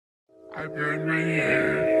I burn my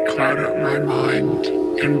hair, cloud up my mind,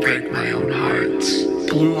 and break my own heart.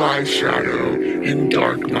 Blue eyeshadow in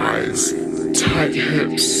dark eyes, tight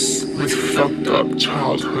hips with fucked up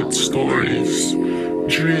childhood stories.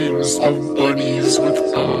 Dreams of bunnies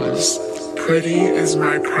with bows. Pretty is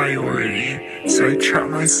my priority, so I trap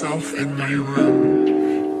myself in my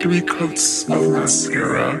room. 3 coats of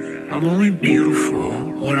mascara. I'm only beautiful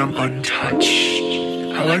when I'm untouched.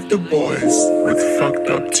 I like the boys with fucked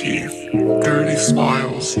up teeth, dirty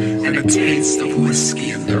smiles, and a taste of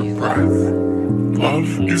whiskey in their breath.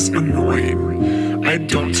 Love is annoying. I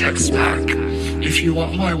don't text back. If you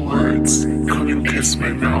want my words, come and kiss my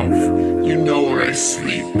mouth. You know where I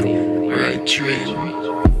sleep, where I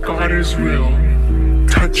dream. God is real.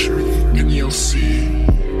 Touch me and you'll see.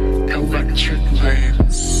 Electric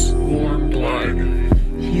lanes, warm blood.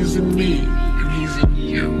 He's in me and he's in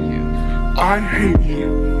you. I hate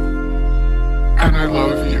you, and I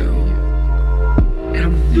love you, and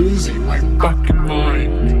I'm losing my fucking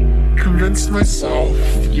mind. Convinced myself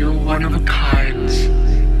you're one of a kind.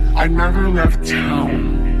 I never left town.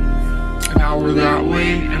 An hour that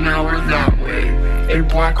way, an hour that way. A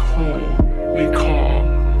black hole we call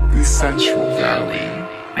the Central Valley.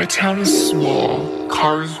 My town is small,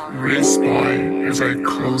 cars race by as I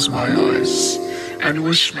close my eyes and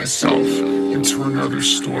wish myself into another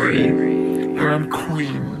story where I'm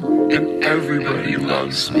queen and everybody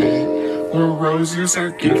loves me, where roses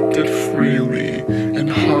are gifted freely and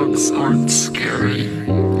hugs aren't scary.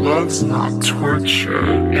 Love's not torture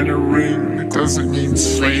and a ring doesn't mean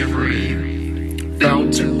slavery.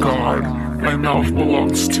 Bound to God, my mouth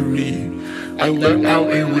belongs to me. I let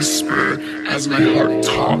out a whisper as my heart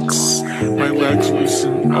talks. My legs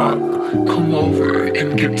loosen up. Come over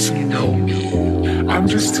and get to know me. I'm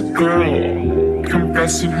just a girl,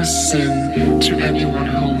 confessing her sin to anyone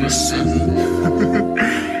who'll listen.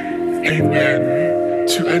 Amen.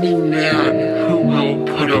 To any man who will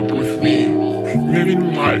put up with me.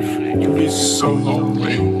 Living life can be so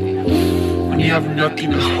lonely when you have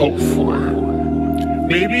nothing to hope for.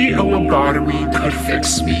 Maybe a lobotomy could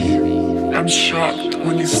fix me. I'm shocked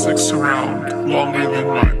when he sticks around longer than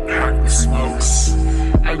my pack of smokes.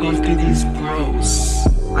 I go through these bros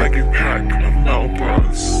like a pack of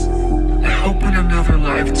Malbros. I hope in another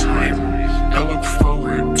lifetime I look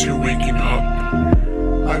forward to waking up.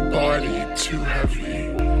 My body too heavy,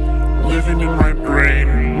 living in my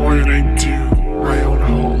brain more than I do my own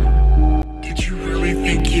home. Did you really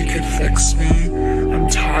think you could fix me? I'm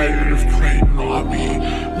tired of playing mommy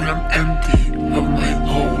when I'm empty of my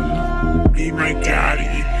own. Be my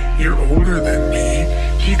daddy, you're older than me.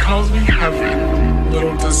 He calls me heaven,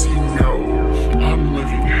 little does he know I'm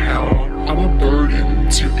living hell. I'm a burden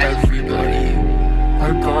to everybody.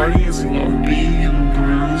 My body is lumpy and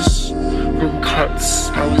bruised from cuts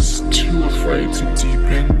I was too afraid to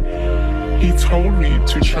deepen. He told me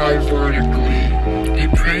to try vertically. I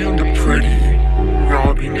prey on the pretty,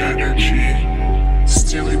 robbing energy,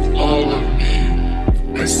 stealing all of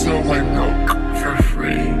me. I sell my milk for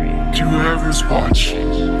free to whoever's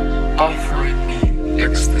watching, offering me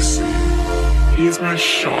ecstasy. He's my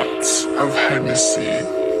shots of Hennessy,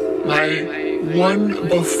 my one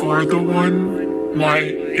before the one, my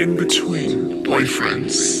in-between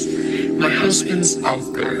boyfriends. My husband's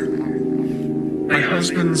out there. My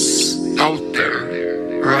husband's out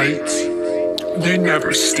there, right? They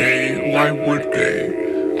never stay, why would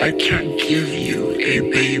they? I can't give you a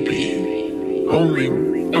baby, only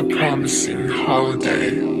a promising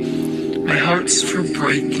holiday. My heart's for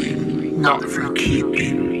breaking, not for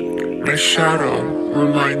keeping. My shadow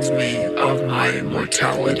reminds me of my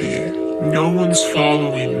mortality. No one's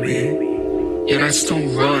following me, yet I still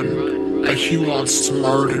run like he wants to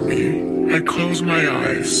murder me. I close my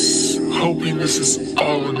eyes, hoping this is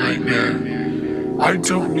all a nightmare. I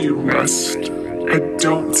don't need rest. I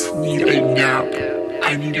don't need a nap.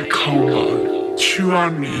 I need a coma. Chew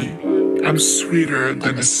on me. I'm sweeter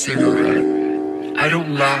than a cigarette. I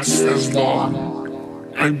don't last as long.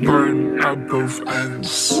 I burn at both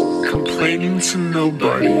ends. Complaining to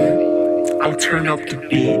nobody. I'll turn up the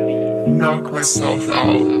beat. Knock myself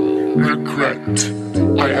out. Regret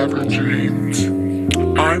I ever dreamed.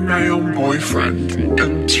 I'm my own boyfriend,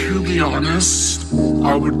 and to be honest,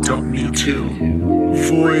 I would dump me too.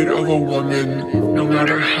 Void of a woman, no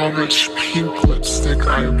matter how much pink lipstick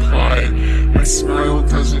I apply, my smile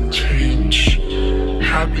doesn't change.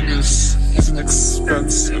 Happiness is an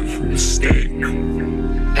expensive mistake.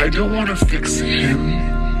 I don't want to fix him.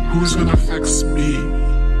 Who's gonna fix me?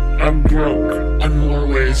 I'm broke in more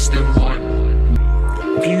ways than one.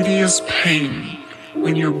 Beauty is pain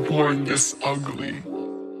when you're born this ugly.